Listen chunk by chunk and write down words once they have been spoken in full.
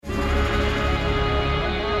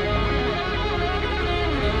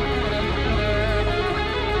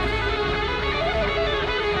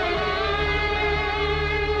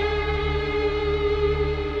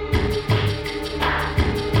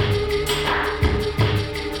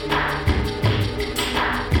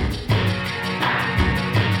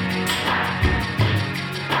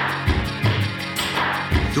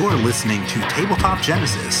listening to Tabletop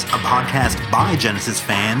Genesis, a podcast by Genesis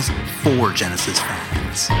fans for Genesis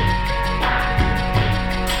fans.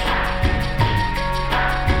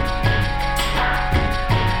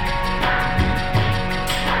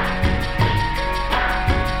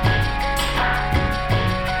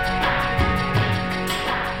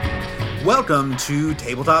 Welcome to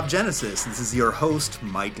Tabletop Genesis. This is your host,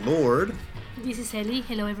 Mike Lord. This is Ellie.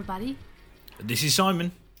 Hello, everybody. This is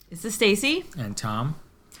Simon. This is Stacy. And Tom.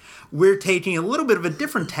 We're taking a little bit of a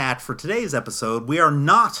different tack for today's episode. We are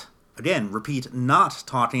not, again, repeat, not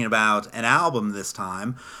talking about an album this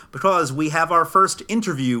time, because we have our first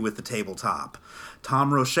interview with the Tabletop.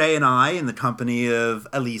 Tom Roche and I, in the company of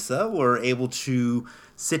Elisa, were able to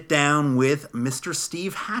sit down with Mr.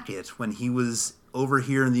 Steve Hackett when he was over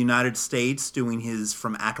here in the United States doing his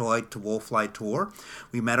From Acolyte to Wolflight tour.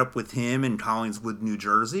 We met up with him in Collingswood, New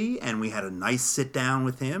Jersey, and we had a nice sit down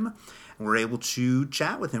with him. And we were able to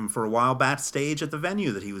chat with him for a while backstage at the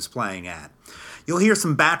venue that he was playing at. You'll hear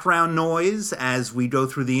some background noise as we go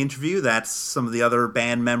through the interview. That's some of the other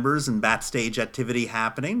band members and backstage activity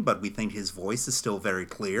happening, but we think his voice is still very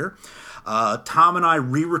clear. Tom and I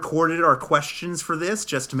re-recorded our questions for this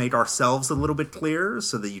just to make ourselves a little bit clearer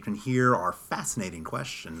so that you can hear our fascinating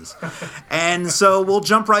questions. And so we'll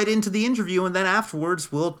jump right into the interview, and then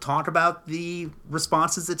afterwards we'll talk about the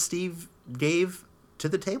responses that Steve gave to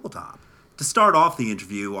the Tabletop. To start off the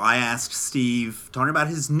interview, I asked Steve, talking about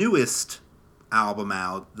his newest album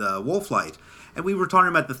out, the Wolflight, and we were talking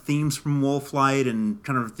about the themes from Wolflight and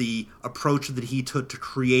kind of the approach that he took to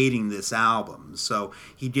creating this album. So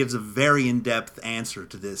he gives a very in-depth answer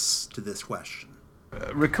to this question.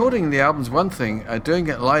 Recording the album's one thing, doing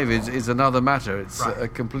it live is another matter. It's a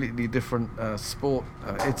completely different sport.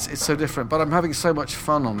 It's so different, but I'm having so much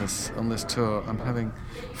fun on this tour. I'm having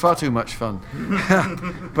far too much fun,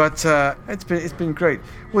 but it's been great.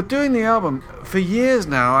 Well, doing the album for years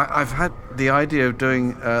now, I've had the idea of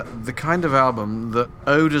doing the kind of album that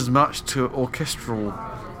owed as much to orchestral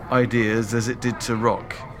ideas as it did to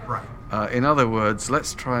rock. In other words,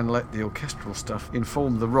 let's try and let the orchestral stuff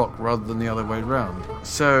inform the rock rather than the other way around.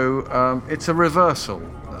 So it's a reversal.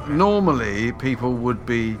 Normally, people would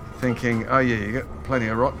be thinking, oh yeah, you get plenty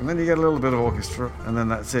of rock, and then you get a little bit of orchestra, and then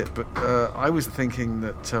that's it. But I was thinking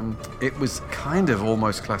that it was kind of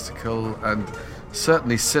almost classical and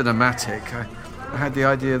certainly cinematic. I had the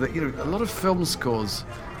idea that, a lot of film scores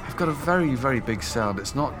have got a very, very big sound.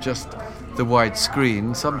 It's not just the wide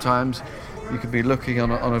screen. Sometimes you could be looking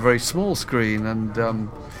on a very small screen, and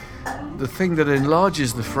the thing that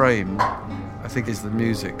enlarges the frame, I think, is the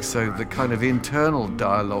music. So the kind of internal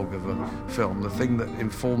dialogue of a film, the thing that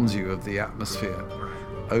informs you of the atmosphere,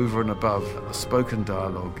 over and above the spoken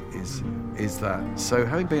dialogue, is that. So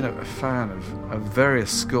having been a fan of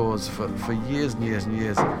various scores for years and years and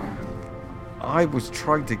years, I was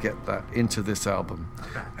trying to get that into this album.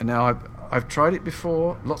 And now I've tried it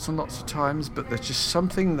before, lots and lots of times, but there's just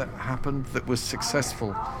something that happened that was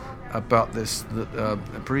successful about this, that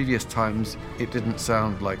previous times it didn't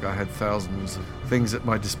sound like I had thousands of things at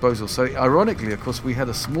my disposal. So ironically, of course, we had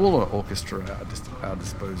a smaller orchestra at our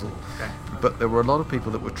disposal, but there were a lot of people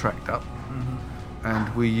that were tracked up,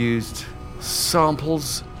 and we used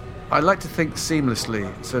samples. I like to think seamlessly,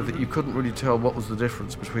 so that you couldn't really tell what was the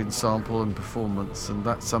difference between sample and performance, and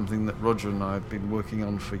that's something that Roger and I have been working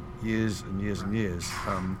on for years and years and years.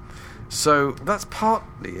 So that's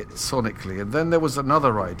partly it sonically, and then there was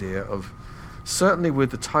another idea of, certainly with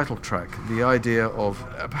the title track, the idea of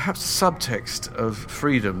perhaps subtext of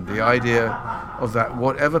freedom, the idea of that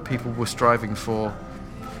whatever people were striving for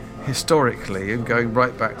historically, and going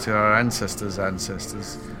right back to our ancestors'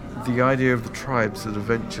 the idea of the tribes that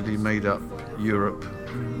eventually made up Europe,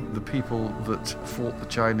 the people that fought the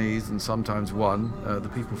Chinese and sometimes won, the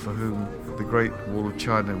people for whom the Great Wall of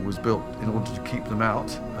China was built in order to keep them out,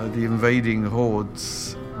 the invading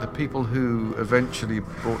hordes, the people who eventually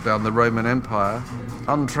brought down the Roman Empire,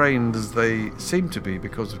 untrained as they seem to be,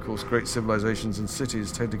 because of course great civilizations and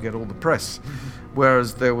cities tend to get all the press,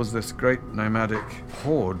 whereas there was this great nomadic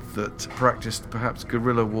horde that practiced perhaps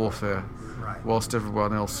guerrilla warfare, whilst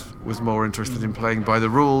everyone else was more interested in playing by the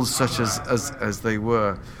rules, such as they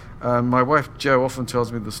were. My wife Jo often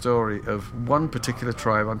tells me the story of one particular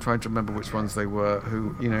tribe, I'm trying to remember which ones they were,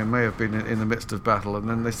 who may have been in the midst of battle, and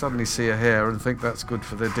then they suddenly see a hare and think that's good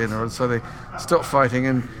for their dinner, and so they stop fighting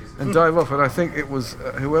and dive off. And I think it was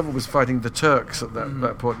whoever was fighting the Turks at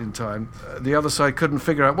that point in time, the other side couldn't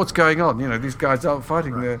figure out what's going on. These guys aren't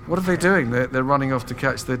fighting. What are they doing? They're running off to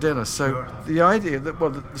catch their dinner. So the idea that,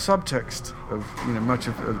 the subtext of much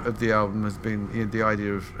of the album has been the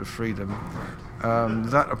idea of freedom.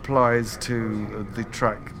 That applies to the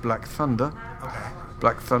track Black Thunder. Okay.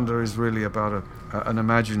 Black Thunder is really about an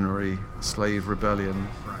imaginary slave rebellion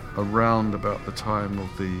around about the time of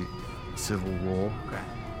the Civil War. Okay.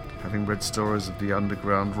 Having read stories of the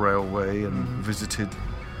Underground Railway and visited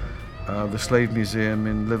the Slave Museum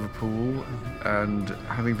in Liverpool, and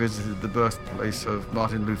having visited the birthplace of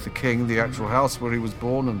Martin Luther King, the actual house where he was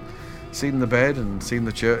born, and seen the bed and seen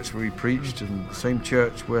the church where he preached, and the same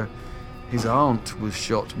church where his aunt was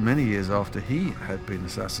shot many years after he had been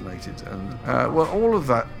assassinated. And all of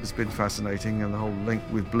that has been fascinating, and the whole link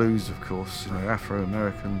with blues, of course,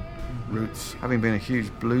 Afro-American roots. Having been a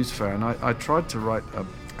huge blues fan, I tried to write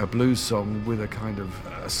a blues song with a kind of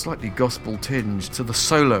a slightly gospel tinge to the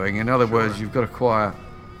soloing. In other words, you've got a choir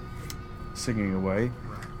singing away,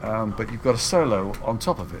 but you've got a solo on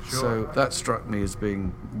top of it. So that struck me as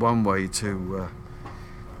being one way to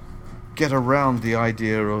get around the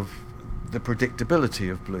idea of the predictability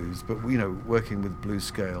of blues, but working with blues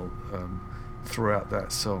scale throughout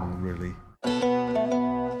that song, really.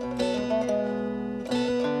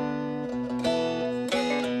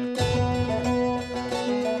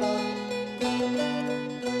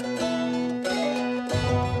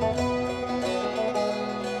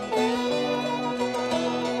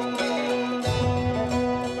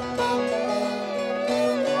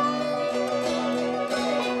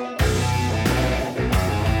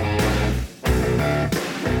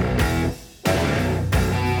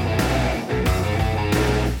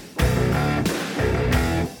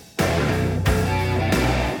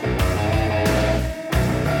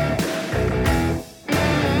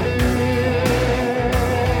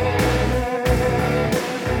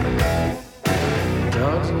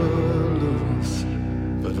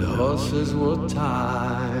 Horses were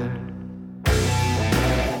tied.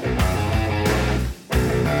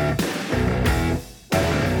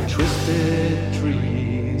 Twisted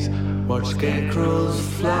trees watch scarecrows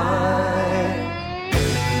fly.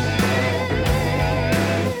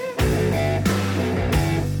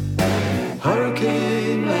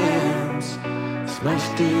 Hurricane lamps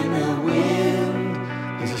smashed in the wind.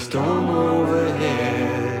 There's a storm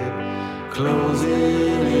overhead closing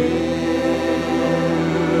in.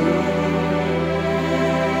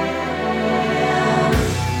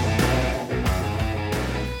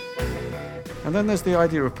 And then there's the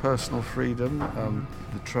idea of personal freedom,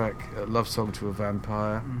 the track Love Song to a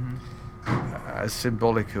Vampire, as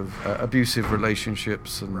symbolic of abusive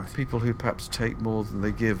relationships and people who perhaps take more than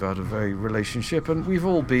they give out of a relationship, and we've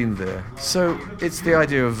all been there. So it's the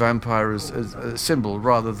idea of vampire as a symbol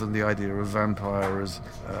rather than the idea of vampire as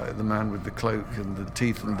the man with the cloak and the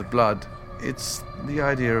teeth and the blood. It's the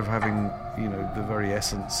idea of having, the very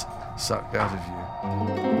essence sucked out of you.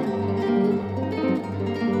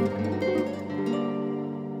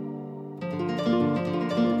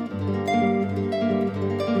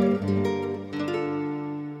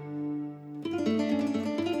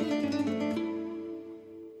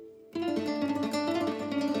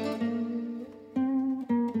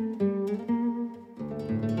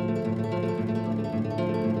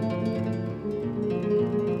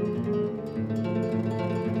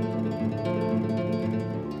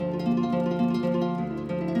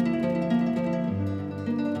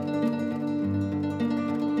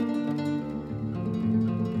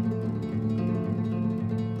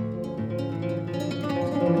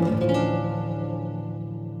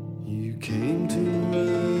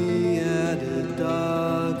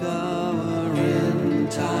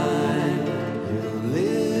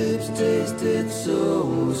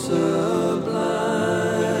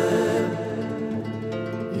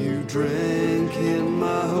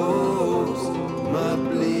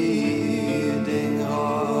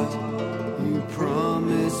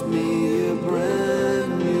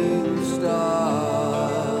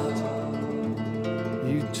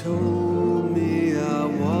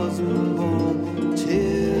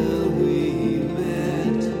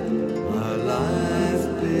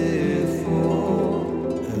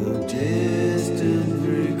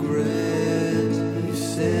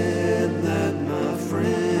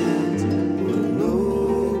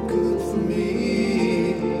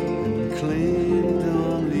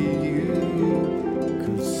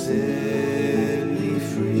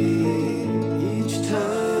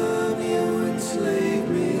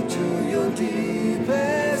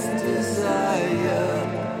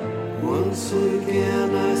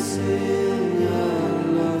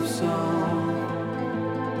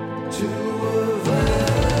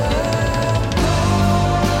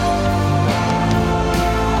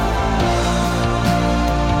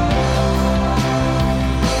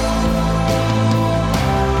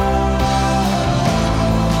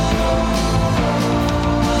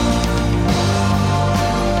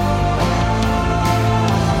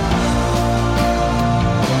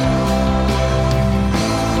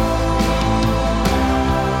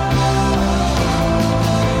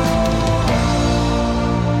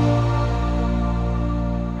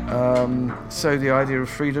 So the idea of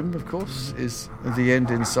freedom, of course, is the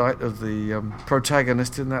end in sight of the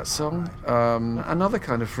protagonist in that song. Another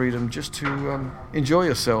kind of freedom just to enjoy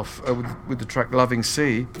yourself with the track Loving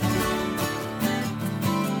Sea.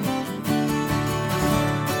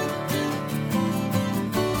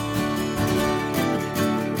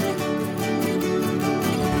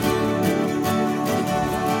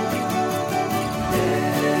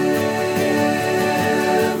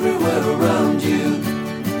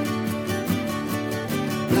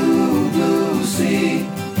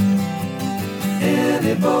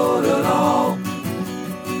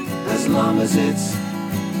 As it's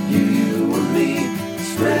you and me,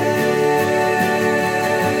 spread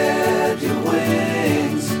your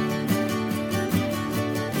wings.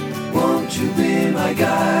 Won't you be my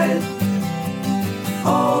guide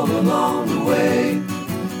all along the way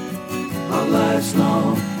on life's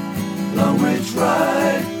long rich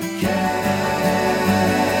ride? Carry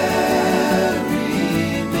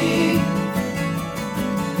me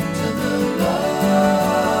to the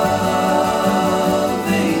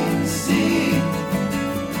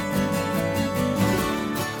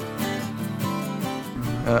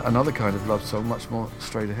another kind of love song, much more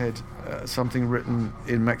straight ahead. Something written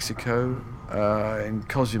in Mexico, in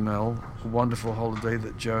Cozumel, a wonderful holiday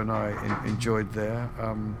that Joe and I enjoyed there.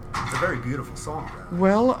 It's a very beautiful song.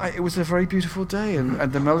 Well, it was a very beautiful day,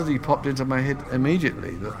 and the melody popped into my head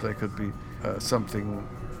immediately that there could be something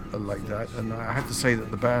like that. And I have to say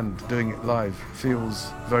that the band doing it live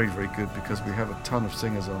feels very, very good because we have a ton of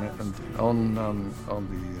singers on it. And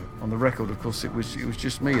on the record, of course, it was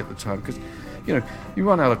just me at the time because, you know, you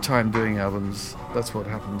run out of time doing albums. That's what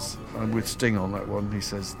happens. And with Sting on that one, he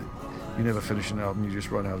says that you never finish an album, you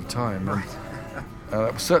just run out of time. And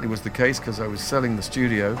that certainly was the case because I was selling the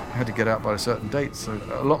studio, had to get out by a certain date. So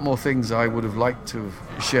a lot more things I would have liked to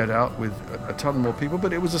have shared out with a ton more people.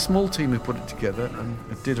 But it was a small team who put it together, and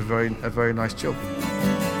it did a very nice job.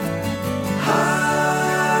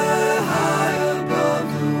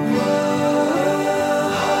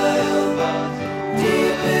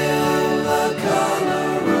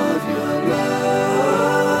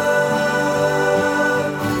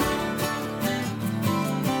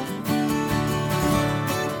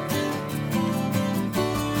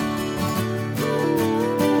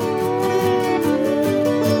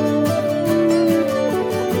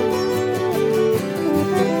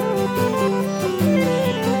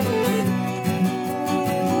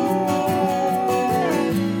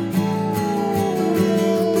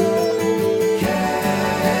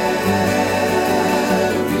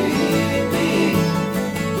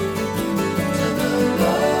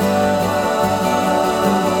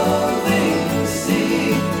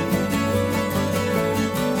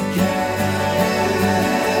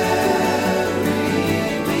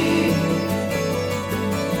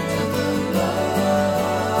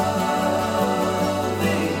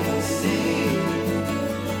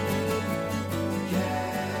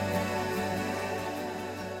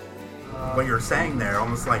 What you're saying there,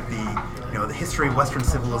 almost like the history of Western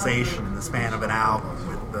civilization in the span of an album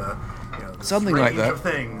with the something like that. Of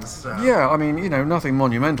things. Yeah, I mean, nothing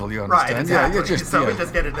monumental. You understand? Right, exactly. Yeah, just we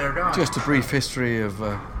just get it there going. Just a brief history of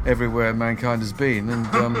everywhere mankind has been, and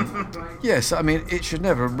yes, I mean, it should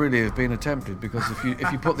never really have been attempted because if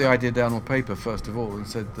you put the idea down on paper first of all and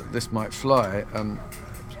said that this might fly,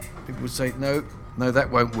 people would say no, that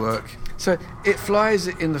won't work. So it flies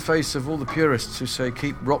in the face of all the purists who say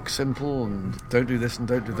keep rock simple and don't do this and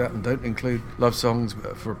don't do that and don't include love songs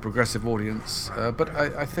for a progressive audience. But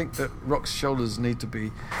I think that rock's shoulders need to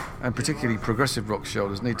be, and particularly progressive rock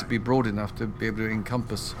shoulders, need to be broad enough to be able to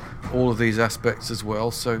encompass all of these aspects as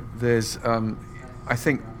well. So there's, I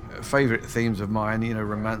think, favourite themes of mine,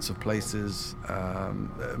 romance of places,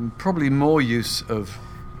 probably more use of,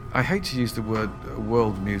 I hate to use the word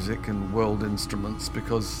world music and world instruments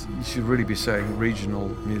because you should really be saying regional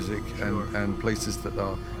music and places that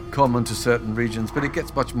are common to certain regions, but it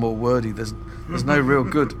gets much more wordy. There's no real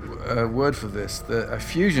good word for this.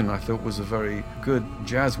 Fusion, I thought, was a very good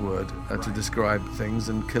jazz word to describe things,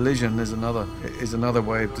 and collision is another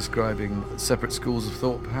way of describing separate schools of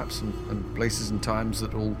thought, perhaps, and places and times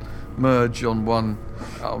that all merge on one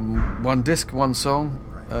disc, one song.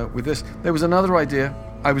 With this, there was another idea.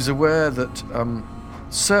 I was aware that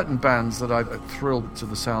certain bands that I thrilled to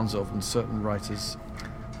the sounds of and certain writers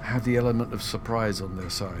have the element of surprise on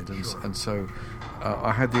their side, and so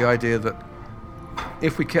I had the idea that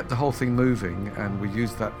if we kept the whole thing moving and we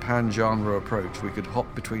used that pan-genre approach, we could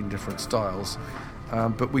hop between different styles,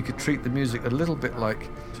 but we could treat the music a little bit like,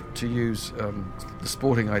 to use the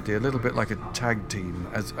sporting idea, a little bit like a tag team.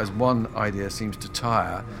 As one idea seems to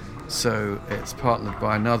tire, So it's partnered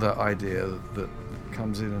by another idea that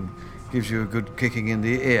comes in and gives you a good kicking in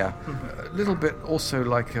the ear. A little bit also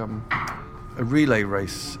like a relay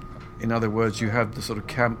race. In other words, you have the sort of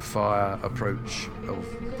campfire approach of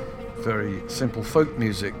very simple folk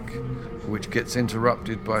music, which gets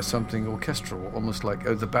interrupted by something orchestral, almost like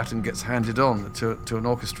the baton gets handed on to an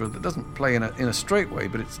orchestra that doesn't play in a straight way,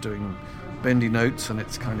 but it's doing bendy notes and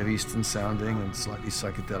it's kind of Eastern sounding and slightly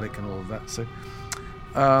psychedelic and all of that. So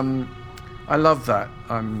I love that.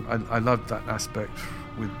 I love that aspect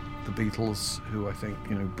with the Beatles, who I think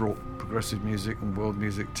brought progressive music and world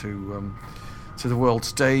music to the world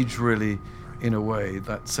stage, really, in a way.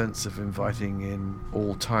 That sense of inviting in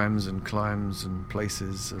all times and climes and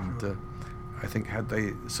places, and I think had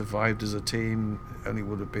they survived as a team, it only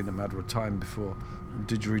would have been a matter of time before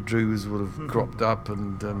didgeridoos would have cropped up,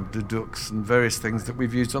 and duduk and various things that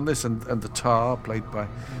we've used on this, and the tar played by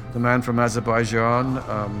the man from Azerbaijan,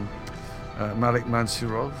 Malik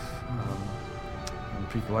Mansurov, and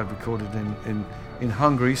people I've recorded in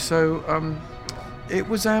Hungary. So it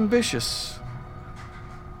was ambitious,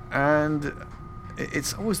 and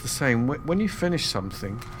it's always the same. When you finish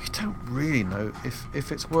something, you don't really know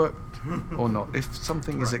if it's worked or not, if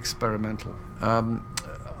something is experimental.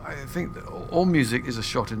 I think that all music is a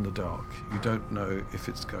shot in the dark. You don't know if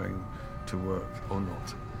it's going to work or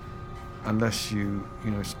not, unless you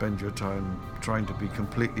spend your time trying to be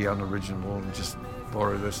completely unoriginal and just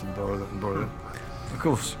borrow this and borrow that and borrow that. Of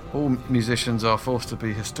course, all musicians are forced to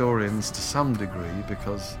be historians to some degree,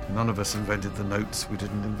 because none of us invented the notes. We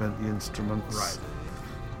didn't invent the instruments. Right.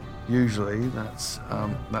 Usually, that's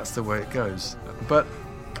the way it goes. But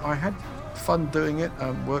I had fun doing it.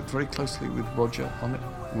 Worked very closely with Roger on it.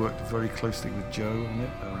 Worked very closely with Joe on it.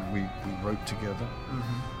 We wrote together.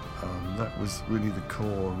 That was really the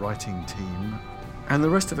core writing team. And the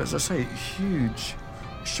rest of it, as I say, huge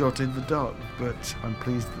shot in the dark, but I'm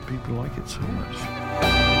pleased that people like it so much.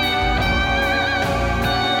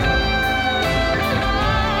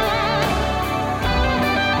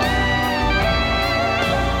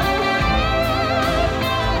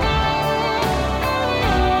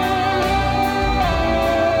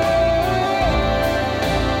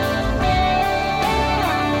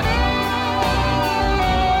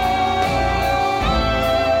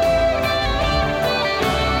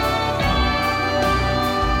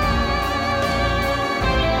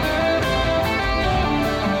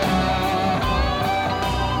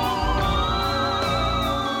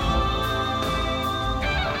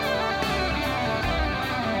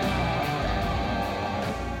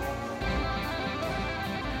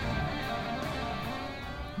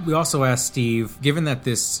 We also asked Steve, given that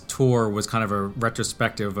this tour was kind of a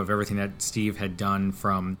retrospective of everything that Steve had done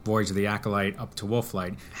from Voyage of the Acolyte up to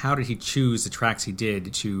Wolflight, how did he choose the tracks he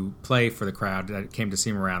did to play for the crowd that came to see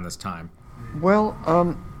him around this time? Well,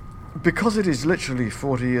 because it is literally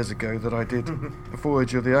 40 years ago that I did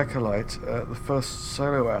Voyage of the Acolyte, the first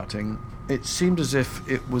solo outing, it seemed as if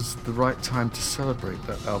it was the right time to celebrate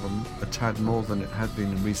that album a tad more than it had been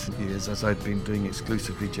in recent years, as I'd been doing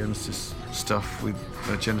exclusively Genesis stuff with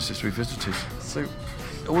Genesis Revisited. So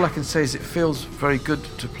all I can say is it feels very good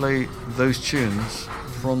to play those tunes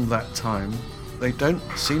from that time. They don't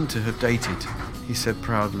seem to have dated, he said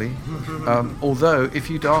proudly. Although, if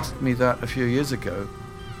you'd asked me that a few years ago,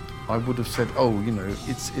 I would have said,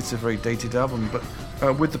 it's a very dated album.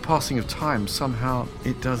 But with the passing of time, somehow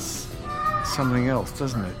it does something else,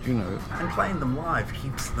 doesn't it? And playing them live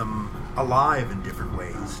keeps them alive in different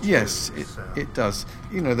ways too. Yes, it does.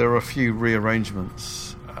 There are a few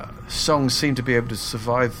rearrangements. Songs seem to be able to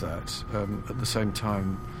survive that at the same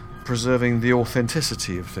time, preserving the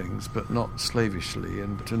authenticity of things, but not slavishly,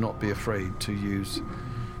 and to not be afraid to use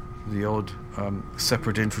the odd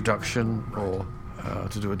separate introduction or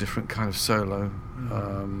to do a different kind of solo.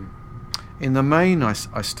 In the main, I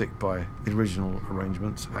stick by the original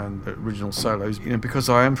arrangements and original solos, because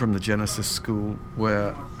I am from the Genesis school,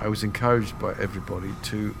 where I was encouraged by everybody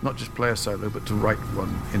to not just play a solo, but to write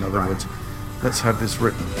one. In other words, let's have this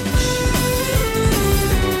written.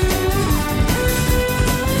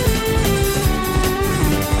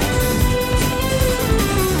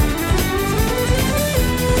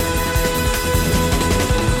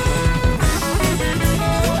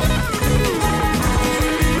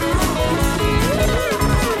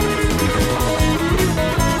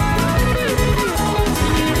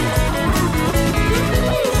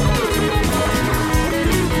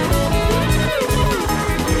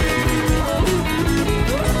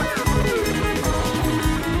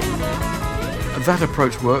 That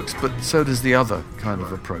approach works, but so does the other kind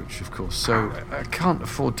of approach, of course. So I can't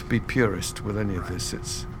afford to be purist with any of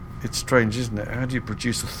this. it's strange, isn't it? How do you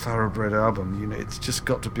produce a thoroughbred album? It's just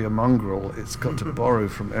got to be a mongrel. It's got to borrow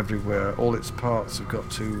from everywhere. All its parts have got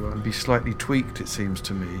to be slightly tweaked, it seems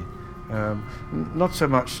to me. Not so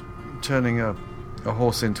much turning a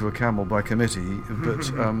horse into a camel by committee,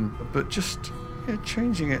 but just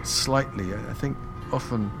changing it slightly. I think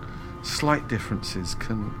often slight differences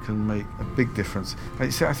can make a big difference. I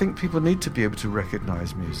think people need to be able to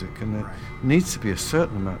recognise music, and there needs to be a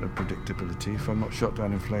certain amount of predictability, if I'm not shot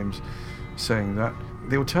down in flames saying that.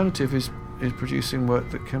 The alternative is producing work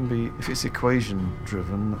that can be, if it's equation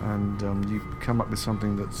driven, and you come up with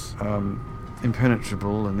something that's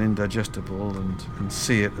impenetrable and indigestible, and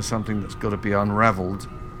see it as something that's got to be unravelled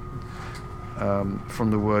from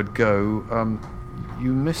the word go.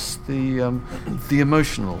 You miss the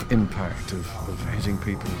emotional impact of hitting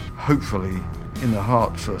people, hopefully in the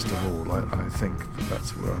heart first of all. I think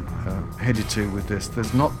that's where I'm headed to with this.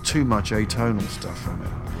 There's not too much atonal stuff in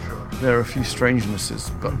it. There are a few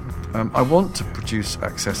strangenesses, but I want to produce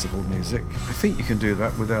accessible music. I think you can do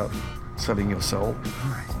that without selling your soul.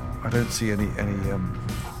 I don't see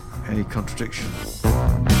any contradiction.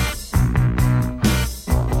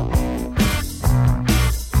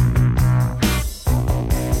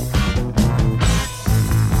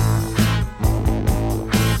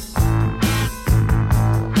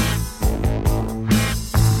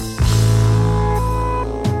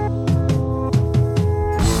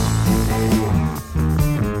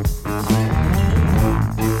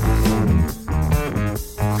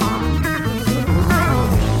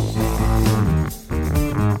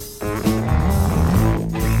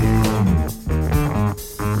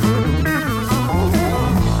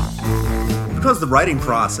 Because the writing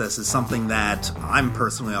process is something that I'm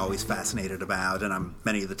personally always fascinated about, and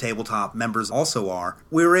many of the tabletop members also are,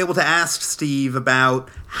 we were able to ask Steve about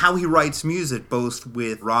how he writes music, both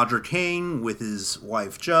with Roger King, with his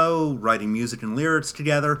wife Jo, writing music and lyrics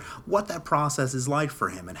together, what that process is like for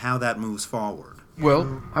him and how that moves forward.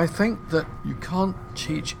 Well, I think that you can't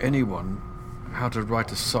teach anyone how to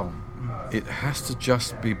write a song. It has to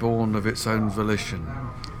just be born of its own volition.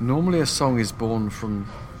 Normally a song is born from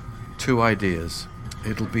two ideas.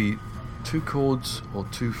 It'll be two chords or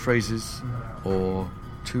two phrases or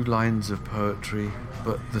two lines of poetry,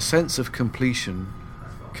 but the sense of completion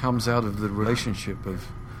comes out of the relationship of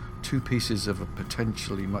two pieces of a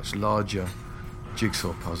potentially much larger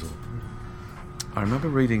jigsaw puzzle. I remember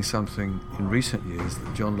reading something in recent years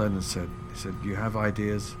that John Lennon said. He said, you have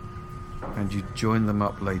ideas and you join them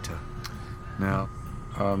up later. Now,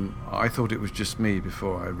 I thought it was just me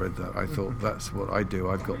before I read that. I thought that's what I do.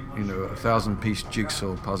 I've got, a 1,000-piece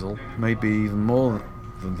jigsaw puzzle, maybe even more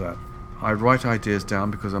than that. I write ideas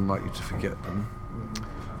down because I'm likely to forget them.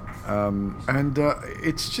 And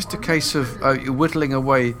it's just a case of whittling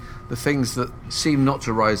away the things that seem not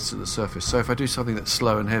to rise to the surface. So if I do something that's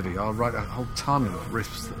slow and heavy, I'll write a whole ton of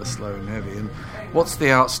riffs that are slow and heavy. And what's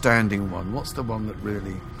the outstanding one? What's the one that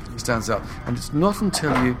really stands out? And it's not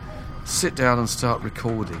until you sit down and start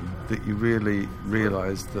recording that you really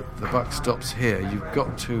realise that the buck stops here. You've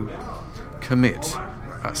got to commit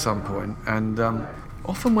at some point. And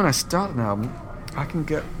often when I start an album, I can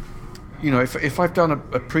get, if I've done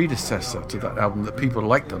a predecessor to that album that people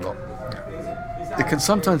liked a lot, it can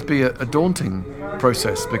sometimes be a daunting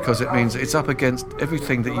process because it means it's up against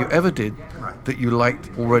everything that you ever did that you liked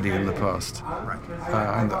already in the past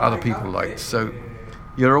and that other people liked. So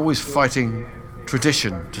you're always fighting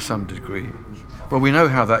tradition to some degree. Well, we know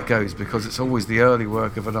how that goes because it's always the early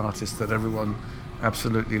work of an artist that everyone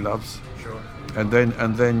absolutely loves. Sure. And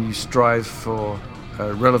then you strive for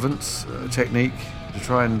relevance, technique, to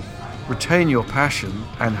try and retain your passion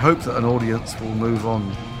and hope that an audience will move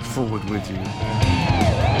on forward with you.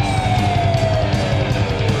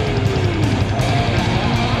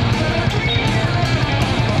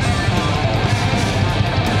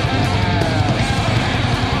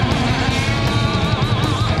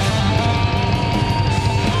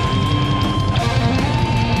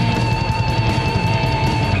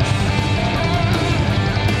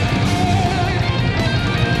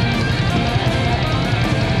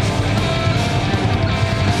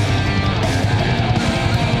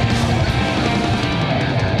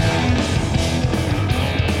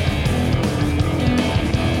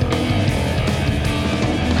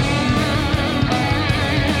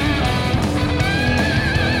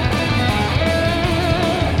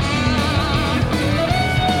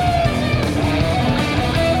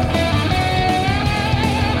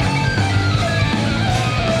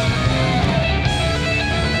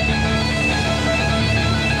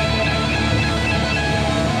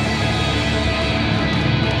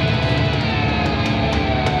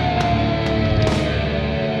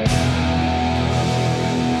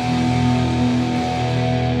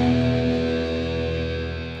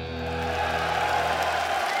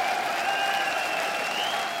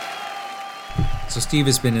 So Steve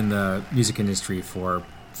has been in the music industry for over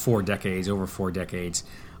 4 decades.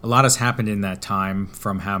 A lot has happened in that time,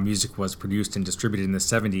 from how music was produced and distributed in the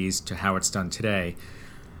 70s to how it's done today.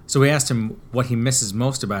 So we asked him what he misses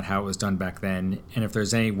most about how it was done back then, and if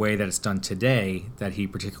there's any way that it's done today that he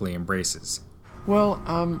particularly embraces. Well,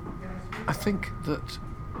 I think that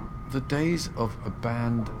the days of a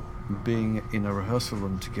band being in a rehearsal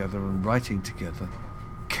room together and writing together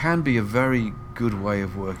can be a very good way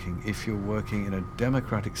of working if you're working in a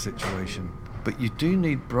democratic situation. But you do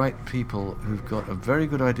need bright people who've got a very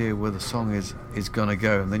good idea where the song is going to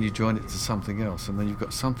go, and then you join it to something else, and then you've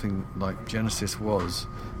got something like Genesis was.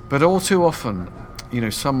 But all too often,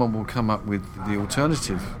 someone will come up with the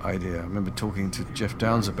alternative idea. I remember talking to Jeff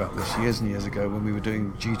Downes about this years and years ago when we were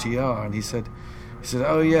doing GTR, and he said,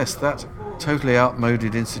 oh yes, that totally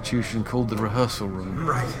outmoded institution called the rehearsal room.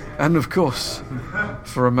 Right. And of course,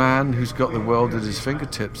 for a man who's got the world at his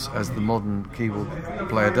fingertips, as the modern keyboard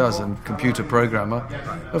player does and computer programmer,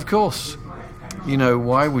 of course,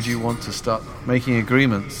 why would you want to start making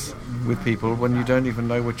agreements with people when you don't even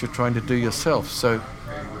know what you're trying to do yourself? So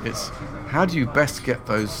it's how do you best get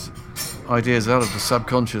those ideas out of the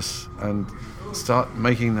subconscious and start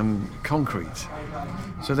making them concrete?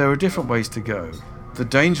 So there are different ways to go. The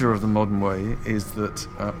danger of the modern way is that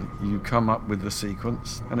you come up with the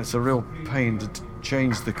sequence, and it's a real pain to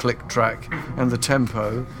change the click track and the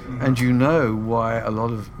tempo, and why a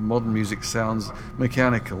lot of modern music sounds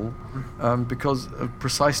mechanical, because of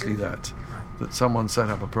precisely that someone set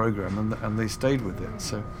up a program and they stayed with it.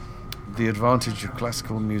 So the advantage of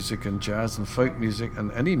classical music and jazz and folk music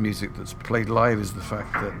and any music that's played live is the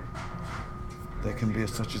fact that there can be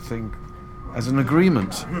such a thing as an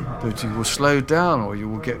agreement that you will slow down, or you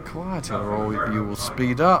will get quieter, or you will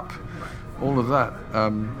speed up. All of that.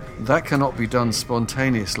 That cannot be done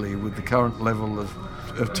spontaneously with the current level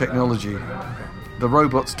of technology. The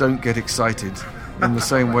robots don't get excited in the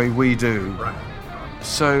same way we do.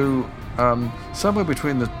 So somewhere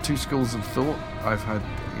between the two schools of thought, I've had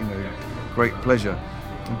great pleasure.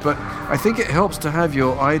 But I think it helps to have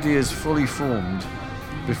your ideas fully formed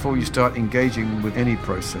before you start engaging with any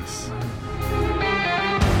process.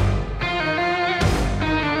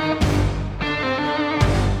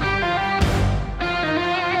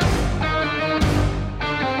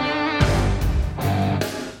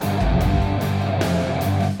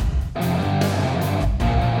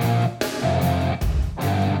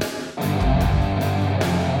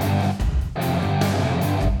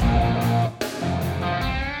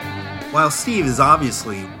 While Steve is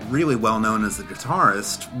obviously really well known as a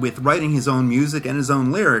guitarist, with writing his own music and his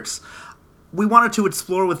own lyrics, we wanted to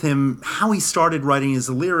explore with him how he started writing as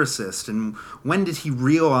a lyricist, and when did he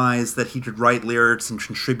realize that he could write lyrics and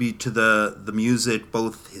contribute to the music,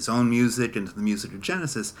 both his own music and to the music of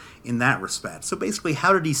Genesis, in that respect. So basically,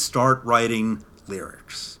 how did he start writing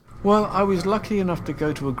lyrics? Well, I was lucky enough to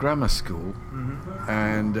go to a grammar school,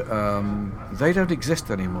 and they don't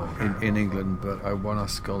exist anymore in England, but I won a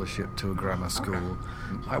scholarship to a grammar school.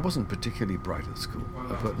 I wasn't particularly bright at school,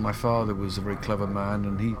 but my father was a very clever man,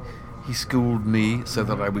 and he schooled me so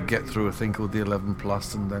that I would get through a thing called the 11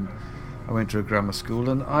 plus, and then I went to a grammar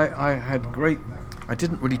school, and I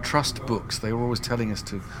didn't really trust books. They were always telling us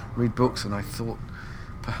to read books, and I thought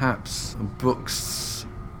perhaps books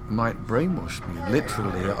might brainwash me,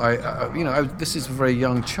 literally. This is a very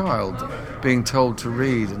young child being told to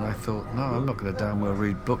read, and I thought, no, I'm not going to damn well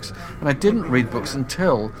read books. And I didn't read books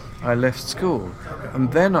until I left school.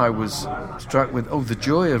 And then I was struck with, the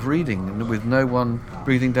joy of reading, and with no one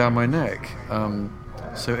breathing down my neck.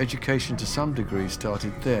 So education to some degree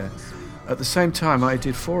started there. At the same time, I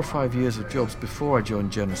did 4 or 5 years of jobs before I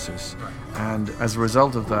joined Genesis, and as a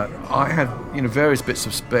result of that, I had various bits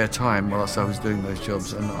of spare time whilst I was doing those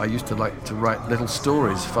jobs, and I used to like to write little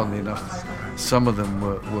stories. Funnily enough, some of them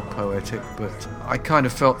were poetic, but I kind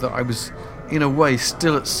of felt that I was, in a way,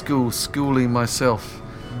 still at school, schooling myself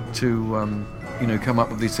to come up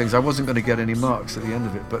with these things. I wasn't going to get any marks at the end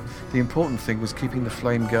of it, but the important thing was keeping the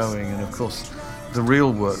flame going, and of course, the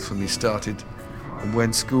real work for me started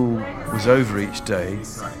when school was over each day,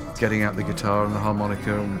 getting out the guitar and the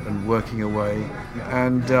harmonica and working away.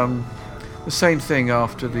 And the same thing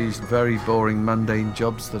after these very boring, mundane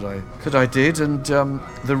jobs that I did. And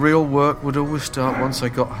the real work would always start once I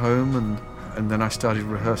got home, and then I started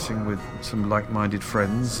rehearsing with some like-minded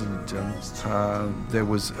friends. And there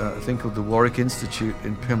was a thing called the Warwick Institute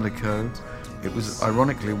in Pimlico. It was,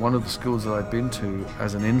 ironically, one of the schools that I'd been to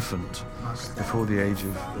as an infant before the age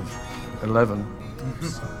of 11.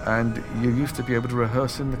 And you used to be able to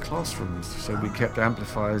rehearse in the classrooms, so we kept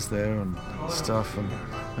amplifiers there and stuff, and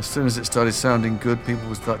as soon as it started sounding good, people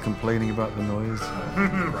would start complaining about the noise.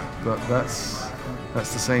 But that's the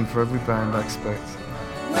same for every band, I expect.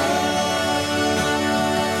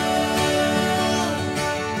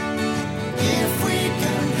 If we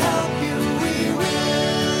can help you, we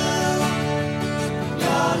will.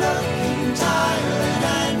 You're looking tired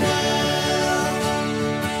and ill.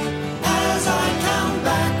 As I count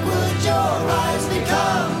backward, your eyes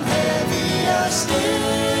become heavier still.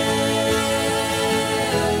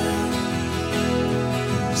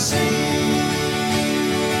 See,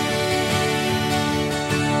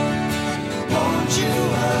 won't you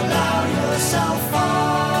allow yourself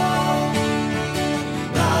fall?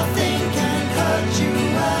 Nothing can hurt you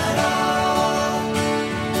at all.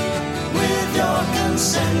 With your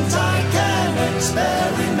consent, I can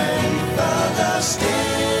experiment further still.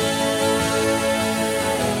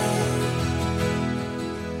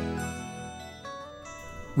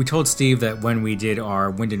 We told Steve that when we did our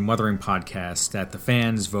Wind and Wuthering podcast that the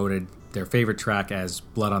fans voted their favorite track as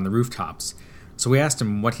Blood on the Rooftops. So we asked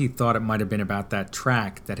him what he thought it might have been about that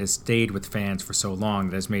track that has stayed with fans for so long,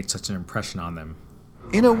 that has made such an impression on them.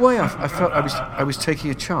 In a way, I felt I was taking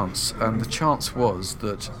a chance, and the chance was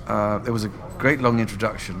that there was a great long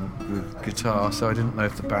introduction with guitar, so I didn't know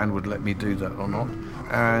if the band would let me do that or not.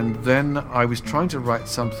 And then I was trying to write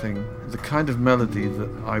something, the kind of melody that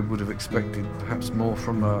I would have expected perhaps more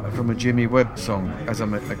from a Jimmy Webb song, as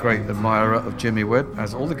I'm a great admirer of Jimmy Webb,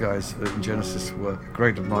 as all the guys in Genesis were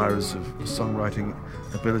great admirers of the songwriting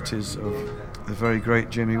abilities of the very great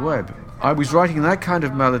Jimmy Webb. I was writing that kind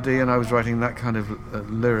of melody, and I was writing that kind of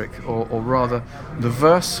lyric, or rather, the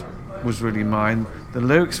verse was really mine, the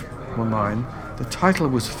lyrics were mine, the title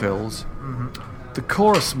was Phil's, the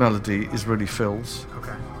chorus melody is really Phil's,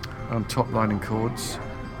 top lining chords.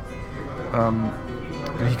 And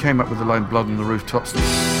he came up with the line "Blood on the Rooftops."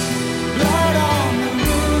 Blood on the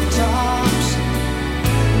rooftops,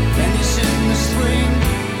 Venice in the spring,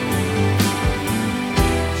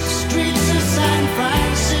 streets of San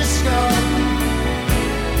Francisco,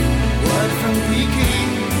 word from Peking.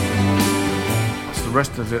 So the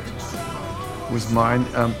rest of it was mine.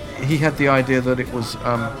 He had the idea that it was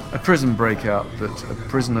a prison breakout, that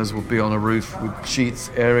prisoners would be on a roof with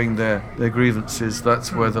sheets airing their grievances.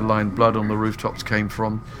 That's where the line "Blood on the Rooftops" came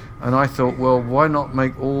from. And I thought, well, why not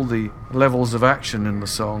make all the levels of action in the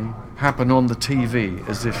song happen on the TV,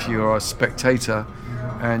 as if you are a spectator,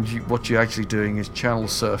 and what you're actually doing is channel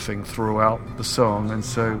surfing throughout the song. And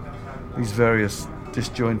so these various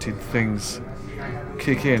disjointed things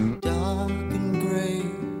kick in. Dark and grey,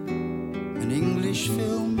 an English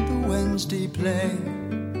film, the Wednesday play.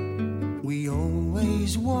 We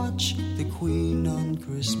always watch the Queen on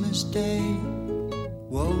Christmas Day.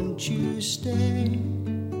 Won't you stay?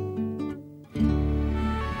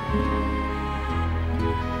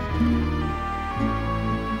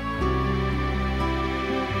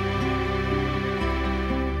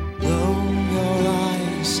 Though your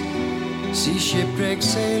eyes see shipwrecked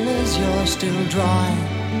sailors, you're still dry.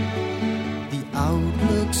 The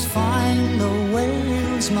outlook's fine, the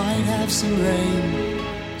whales might have some rain.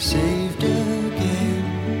 Saved again.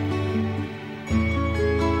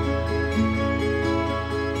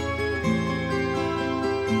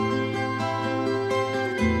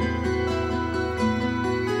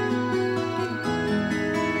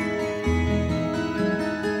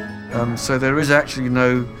 So there is actually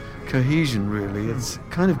no cohesion, really. It's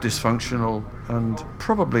kind of dysfunctional and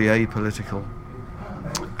probably apolitical.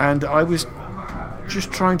 And I was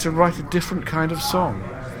just trying to write a different kind of song.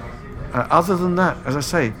 Other than that, as I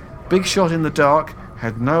say, big shot in the dark,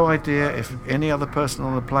 had no idea if any other person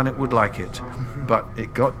on the planet would like it. But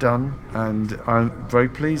it got done, and I'm very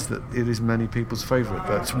pleased that it is many people's favourite.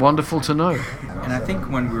 That's wonderful to know. And I think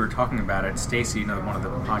when we were talking about it, Stacey, one of the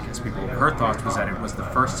podcast people, her thoughts was that it was the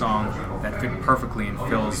first song that fit perfectly in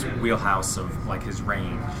Phil's wheelhouse of his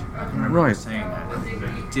range. I can remember her saying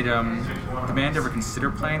that. Did the band ever consider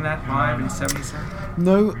playing that live in '77?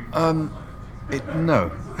 No,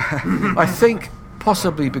 no. I think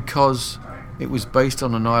possibly because it was based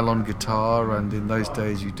on a nylon guitar, and in those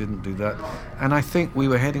days you didn't do that. And I think we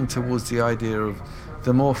were heading towards the idea of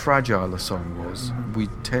the more fragile a song was, we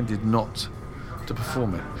tended not to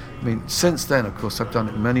perform it. I mean, since then, of course, I've done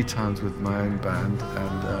it many times with my own band,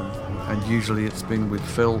 and usually it's been with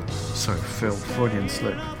Phil, Freudian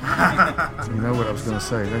slip. You know what I was going to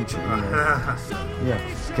say, don't you? Yeah,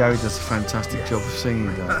 Gary does a fantastic job of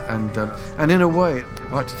singing that, and in a way,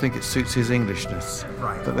 I like to think it suits his Englishness.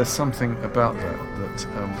 Right. But there's something about that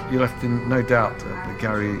you'll have to no doubt that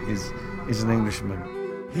Gary is is an Englishman.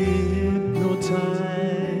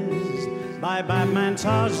 Hypnotized by Batman,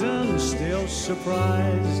 Tarzan, still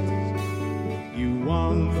surprised. You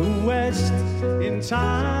won the West in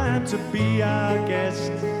time to be our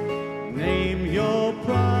guest. Name your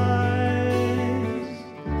prize.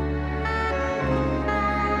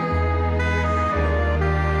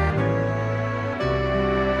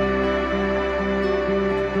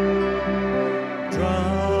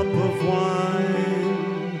 Drop of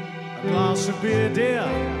wine, a glass of beer, dear,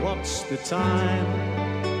 what's the time?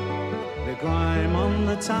 The grime on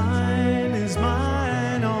the time is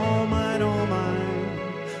mine, oh mine, oh mine.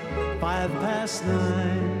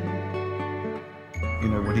 9:05. You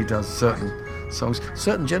know, when he does certain songs,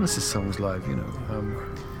 certain Genesis songs live, you know,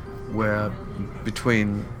 where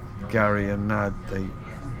between Gary and Nad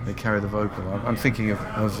they carry the vocal. I'm thinking of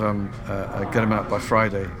Get 'Em Out by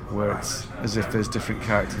Friday, where it's as if there's different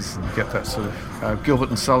characters and you get that sort of Gilbert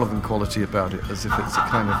and Sullivan quality about it, as if it's a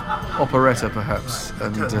kind of operetta perhaps.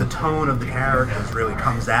 And the tone of the characters really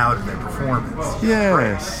comes out in their performance.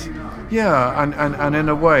 Yes. Yeah, and in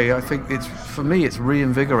a way, I think for me it's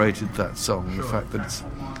reinvigorated that song. The fact that it's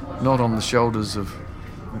not on the shoulders of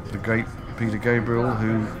the great Peter Gabriel,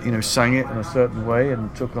 who, you know, sang it in a certain way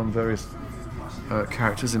and took on various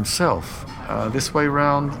characters himself. This way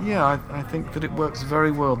round, yeah, I think that it works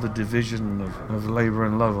very well, the division of labour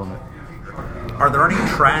and love on it. Are there any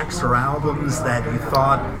tracks or albums that you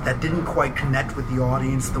thought that didn't quite connect with the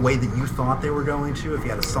audience the way that you thought they were going to? If you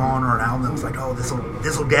had a song or an album that was like, oh,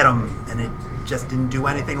 this'll get them, and it just didn't do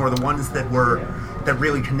anything, or the ones that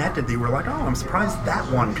really connected, they were like, oh, I'm surprised that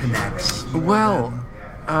one connects. Well,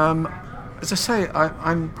 as I say,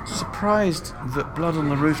 I'm surprised that Blood on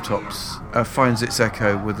the Rooftops finds its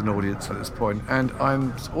echo with an audience at this point, and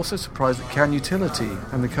I'm also surprised that Can Utility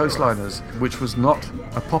and the Coastliners, which was not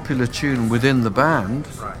a popular tune within the band,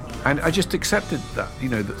 and I just accepted that, you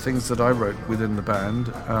know, that things that I wrote within the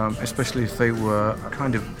band, especially if they were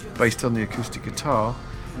kind of based on the acoustic guitar,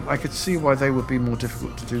 I could see why they would be more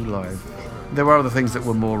difficult to do live. There were other things that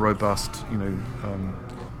were more robust, you know,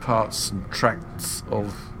 parts and tracts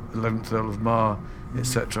of 11th Earl of Mar,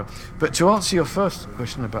 etc. But to answer your first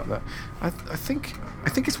question about that, I think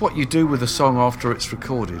it's what you do with a song after it's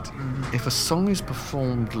recorded. If a song is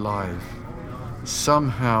performed live,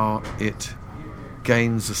 somehow it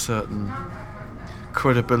gains a certain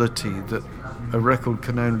credibility that a record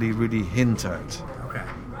can only really hint at. Okay.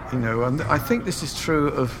 You know, and I think this is true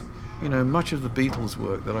of, you know, much of the Beatles'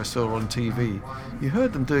 work that I saw on TV. You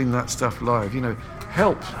heard them doing that stuff live. You know,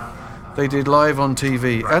 Help, they did live on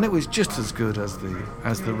TV, and it was just as good as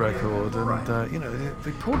the record. And you know,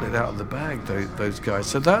 they pulled it out of the bag, those guys.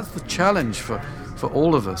 So that's the challenge for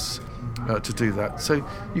all of us to do that. So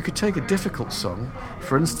you could take a difficult song,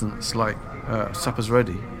 for instance, like Supper's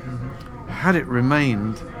Ready. Had it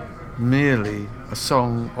remained merely a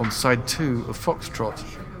song on side 2 of Foxtrot,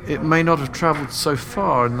 it may not have travelled so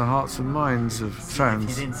far in the hearts and minds of fans. If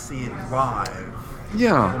you didn't see it live,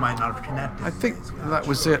 yeah, people might not have connected. I think that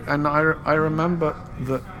was it. And I remember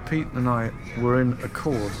that Pete and I were in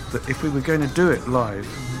accord that if we were going to do it live,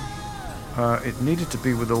 it needed to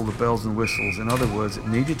be with all the bells and whistles. In other words, it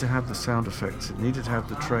needed to have the sound effects, it needed to have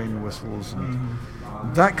the train whistles, and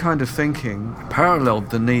that kind of thinking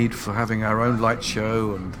paralleled the need for having our own light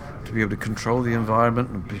show and to be able to control the environment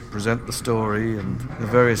and present the story and the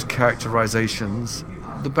various characterizations.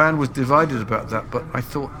 The band was divided about that, but I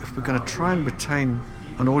thought if we're going to try and retain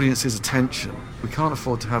an audience's attention, we can't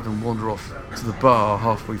afford to have them wander off to the bar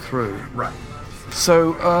halfway through. Right.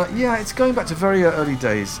 So, yeah, it's going back to very early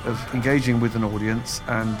days of engaging with an audience,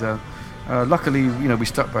 and luckily, you know, we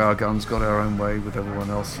stuck by our guns, got our own way with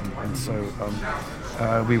everyone else, and so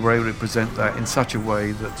we were able to present that in such a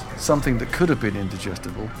way that something that could have been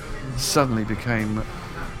indigestible suddenly became,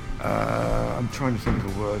 I'm trying to think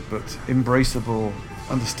of a word, but embraceable,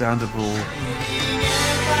 understandable.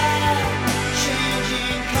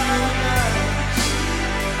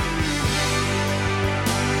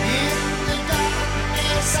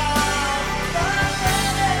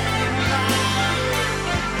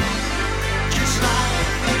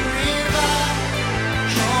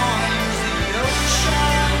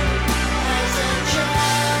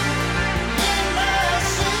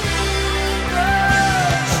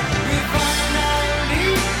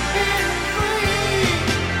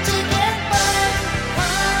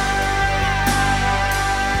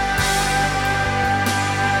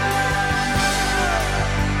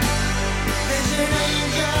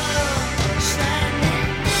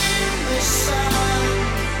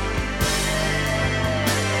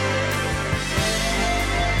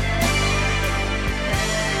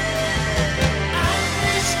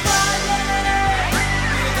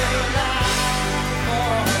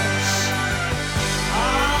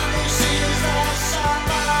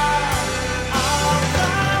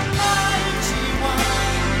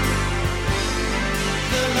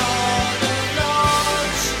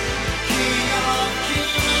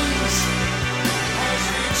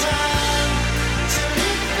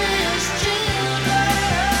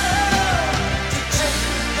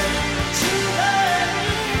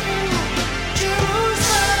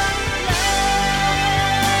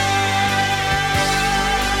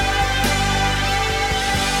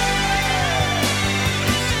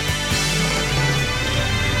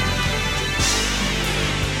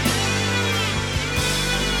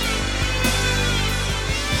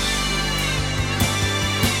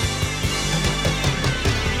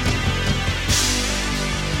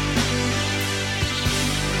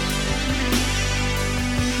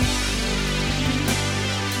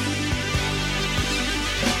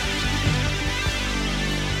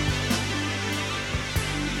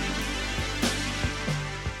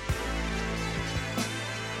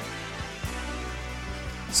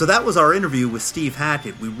 So that was our interview with Steve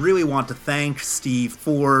Hackett. We really want to thank Steve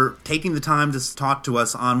for taking the time to talk to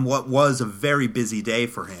us on what was a very busy day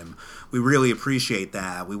for him. We really appreciate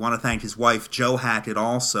that. We want to thank his wife, Jo Hackett,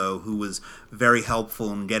 also, who was very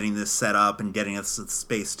helpful in getting this set up and getting us the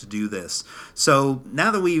space to do this. So now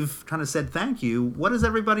that we've kind of said thank you, what does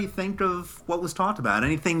everybody think of what was talked about?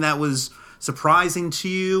 Anything that was surprising to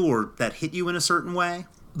you or that hit you in a certain way?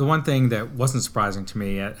 The one thing that wasn't surprising to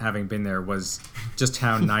me, having been there, was just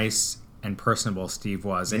how nice and personable Steve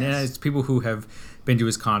was. And as people who have been to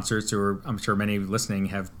his concerts, or I'm sure many listening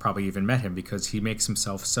have probably even met him, because he makes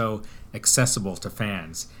himself so accessible to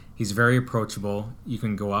fans. He's very approachable. You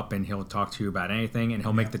can go up and he'll talk to you about anything, and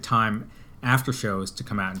he'll make the time after shows to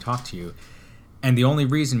come out and talk to you. And the only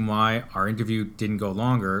reason why our interview didn't go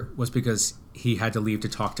longer was because he had to leave to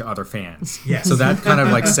talk to other fans. Yes. So that kind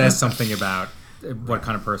of like says something about what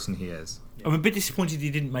kind of person he is. I'm a bit disappointed he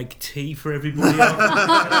didn't make tea for everybody else.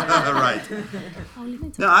 Right.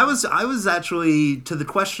 No, I was actually, to the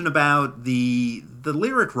question about the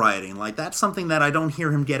lyric writing, like that's something that I don't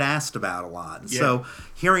hear him get asked about a lot. And so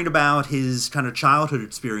hearing about his kind of childhood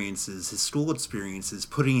experiences, his school experiences,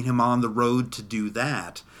 putting him on the road to do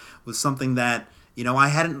that was something that, you know, I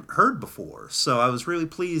hadn't heard before. So I was really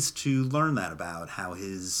pleased to learn that about how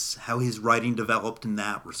his writing developed in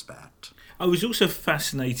that respect. I was also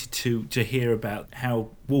fascinated to hear about how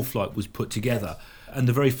Wolflight was put together, and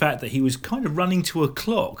the very fact that he was kind of running to a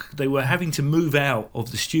clock. They were having to move out of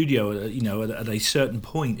the studio, you know, at a certain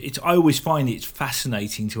point. I always find it's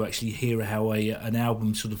fascinating to actually hear how an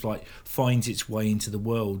album sort of like finds its way into the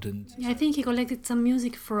world. And Yeah, I think he collected some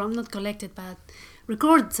music not collected, but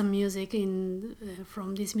recorded some music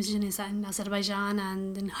from these musicians in Azerbaijan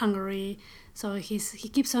and in Hungary. So he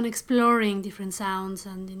keeps on exploring different sounds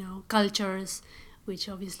and, you know, cultures, which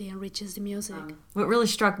obviously enriches the music. What really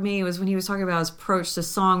struck me was when he was talking about his approach to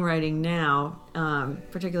songwriting now,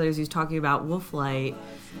 particularly as he was talking about Wolflight.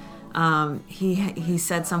 He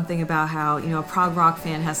said something about how, you know, a prog rock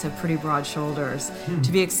fan has to have pretty broad shoulders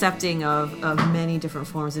to be accepting of many different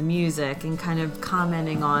forms of music, and kind of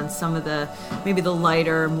commenting on some of maybe the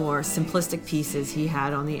lighter, more simplistic pieces he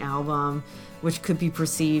had on the album, which could be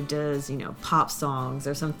perceived as, you know, pop songs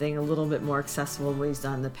or something a little bit more accessible than what he's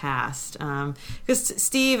done in the past. Because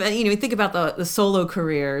Steve, you know, you think about the solo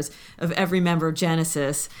careers of every member of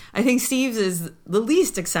Genesis. I think Steve's is the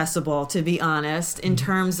least accessible, to be honest, in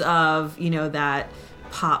terms of, you know, that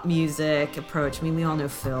pop music approach. I mean, we all know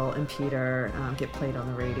Phil and Peter get played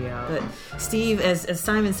on the radio. But Steve, as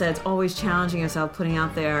Simon said, is always challenging himself, putting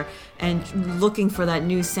out there and looking for that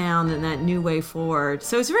new sound and that new way forward.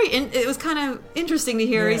 So it was kind of interesting to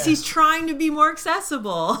hear. He's trying to be more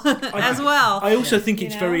accessible as well. I also think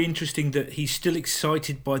it's very interesting that he's still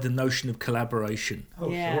excited by the notion of collaboration.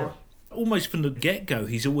 Sure. Almost from the get-go,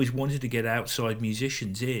 he's always wanted to get outside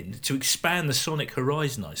musicians in to expand the sonic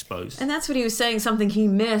horizon, I suppose. And that's what he was saying, something he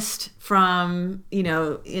missed from, you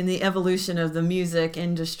know, in the evolution of the music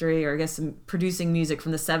industry, or I guess producing music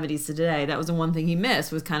from the 70s to today. That was the one thing he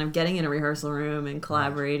missed, was kind of getting in a rehearsal room and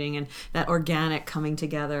collaborating, and that organic coming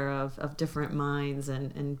together of different minds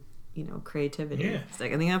and you know, creativity. Yeah. It's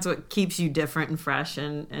like, I think that's what keeps you different and fresh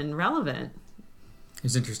and relevant.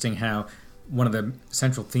 It's interesting how one of the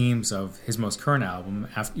central themes of his most current album,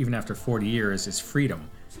 even after 40 years, is freedom,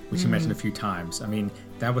 which he mentioned a few times. I mean,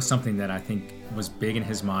 that was something that I think was big in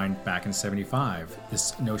his mind back in '75,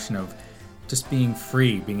 this notion of just being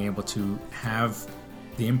free, being able to have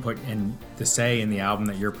the input and the say in the album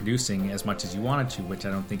that you're producing as much as you wanted to, which I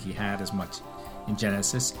don't think he had as much in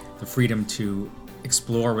Genesis. The freedom to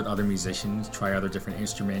explore with other musicians, try other different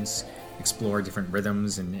instruments, explore different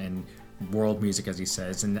rhythms and world music, as he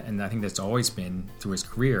says, and I think that's always been through his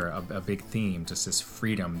career a big theme, just this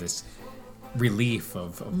freedom, this relief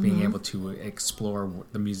of being able to explore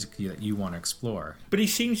the music that you want to explore. But he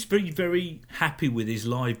seems very, very happy with his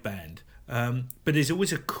live band. But there's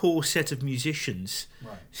always a core set of musicians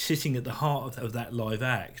sitting at the heart of that live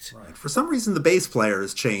act. Right. For some reason, the bass player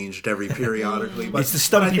has changed periodically. But, it's the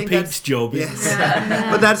Stumpy Pete's job, isn't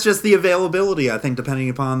it? But that's just the availability, I think, depending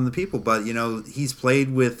upon the people. But, you know, he's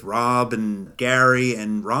played with Rob and Gary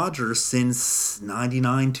and Roger since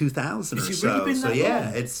 99, 2000 or so. Really been that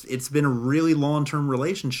long? It's been a really long-term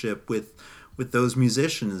relationship with those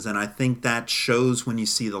musicians, and I think that shows when you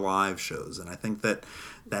see the live shows. And I think that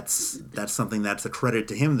that's something that's a credit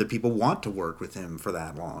to him that people want to work with him for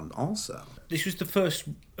that long also. This was the first,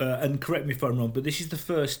 and correct me if I'm wrong, but this is the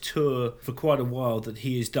first tour for quite a while that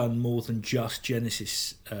he has done more than just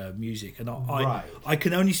Genesis music. And I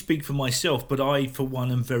can only speak for myself, but I, for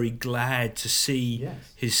one, am very glad to see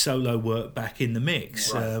his solo work back in the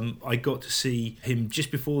mix. Right. I got to see him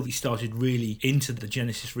just before he started really into the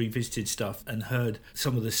Genesis Revisited stuff and heard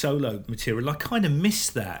some of the solo material. I kind of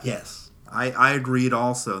missed that. Yes. I agreed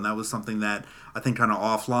also, and that was something that I think kind of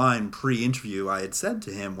offline, pre-interview, I had said to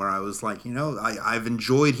him, where I was like, I've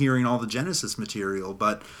enjoyed hearing all the Genesis material,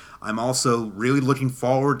 but I'm also really looking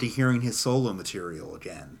forward to hearing his solo material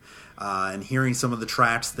again, and hearing some of the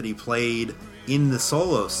tracks that he played in the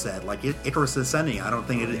solo set, like Icarus Ascending. I don't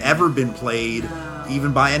think it had ever been played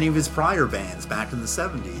even by any of his prior bands back in the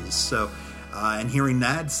 70s. So, and hearing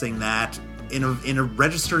Nad sing that in a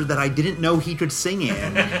register that I didn't know he could sing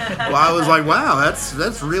in. Well, I was like, wow,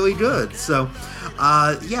 that's really good. So,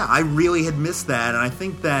 I really had missed that, and I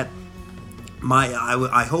think that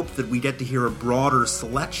I hope that we get to hear a broader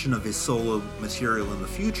selection of his solo material in the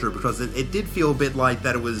future, because it did feel a bit like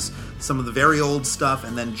that it was some of the very old stuff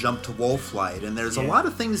and then jump to Wolflight, and there's a lot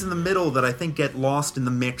of things in the middle that I think get lost in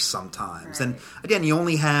the mix sometimes. And again, you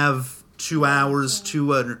only have 2 hours,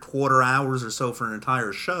 2.25 hours or so for an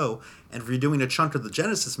entire show, and if you're doing a chunk of the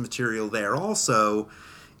Genesis material there also,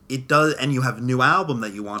 it does, and you have a new album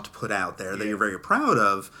that you want to put out there that you're very proud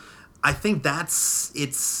of, I think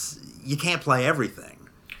you can't play everything.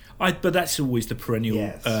 But that's always the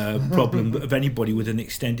perennial problem of anybody with an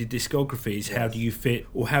extended discography is how do you fit,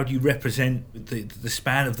 or how do you represent the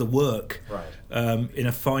span of the work in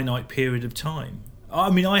a finite period of time.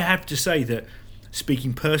 I mean, I have to say that,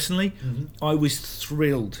 speaking personally, I was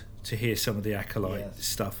thrilled to hear some of the Acolyte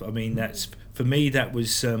stuff. I mean, that's, for me, that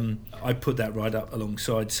was I put that right up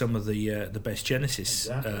alongside some of the best Genesis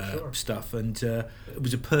stuff, and it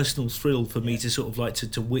was a personal thrill for me to sort of like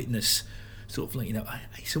to witness sort of like,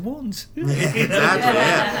 Ace of Wands. Exactly,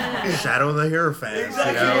 yeah. Shadow of the Hierophant.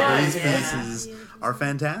 Exactly. These pieces are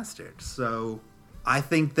fantastic. So I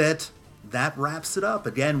think that wraps it up.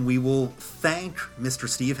 Again, we will thank Mr.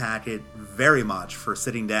 Steve Hackett very much for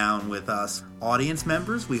sitting down with us. Audience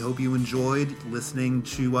members, we hope you enjoyed listening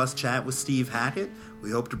to us chat with Steve Hackett.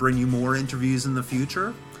 We hope to bring you more interviews in the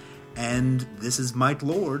future. And this is Mike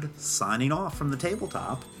Lord signing off from the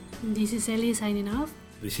tabletop. This is Ellie signing off.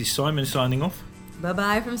 This is Simon signing off.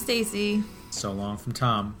 Bye-bye from Stacy. So long from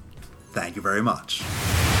Tom. Thank you very much.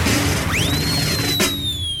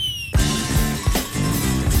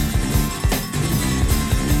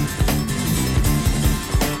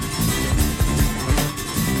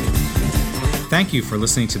 Thank you for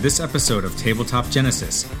listening to this episode of Tabletop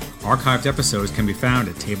Genesis. Archived episodes can be found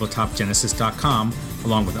at tabletopgenesis.com,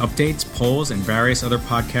 along with updates, polls, and various other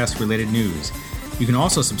podcast-related news. You can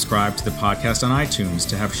also subscribe to the podcast on iTunes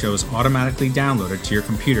to have shows automatically downloaded to your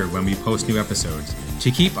computer when we post new episodes.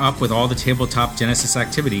 To keep up with all the Tabletop Genesis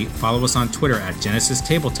activity, follow us on Twitter at Genesis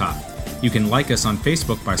Tabletop. You can like us on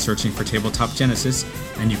Facebook by searching for Tabletop Genesis,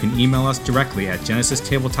 and you can email us directly at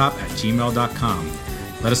genesistabletop@gmail.com.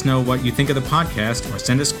 Let us know what you think of the podcast, or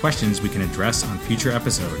send us questions we can address on future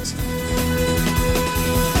episodes.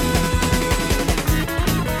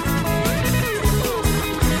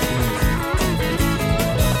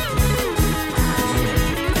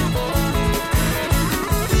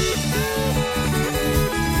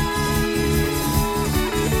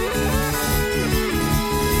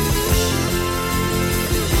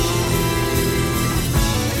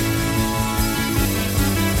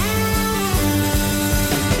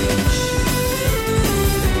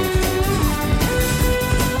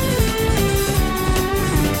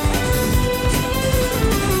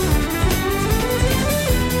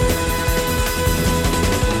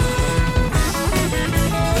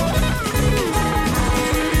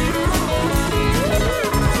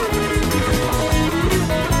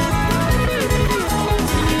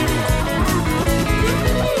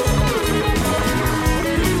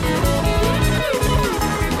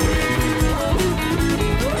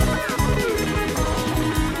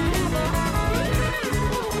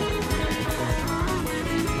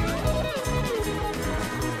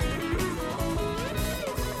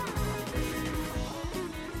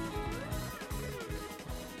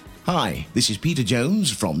 Hi, this is Peter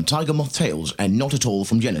Jones from Tiger Moth Tales and not at all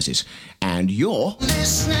from Genesis, and you're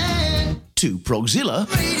listening to Progzilla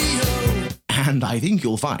Radio. And I think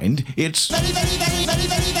you'll find it's very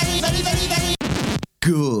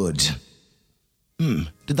good.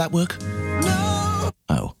 Did that work?